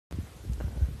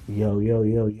Yo, yo,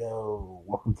 yo, yo.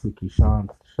 Welcome to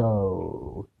Keyshawn's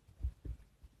show.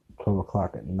 12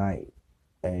 o'clock at night,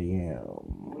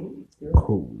 a.m.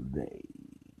 Cool day.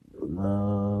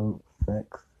 Love, sex,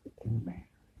 and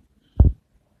marriage.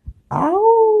 Ow!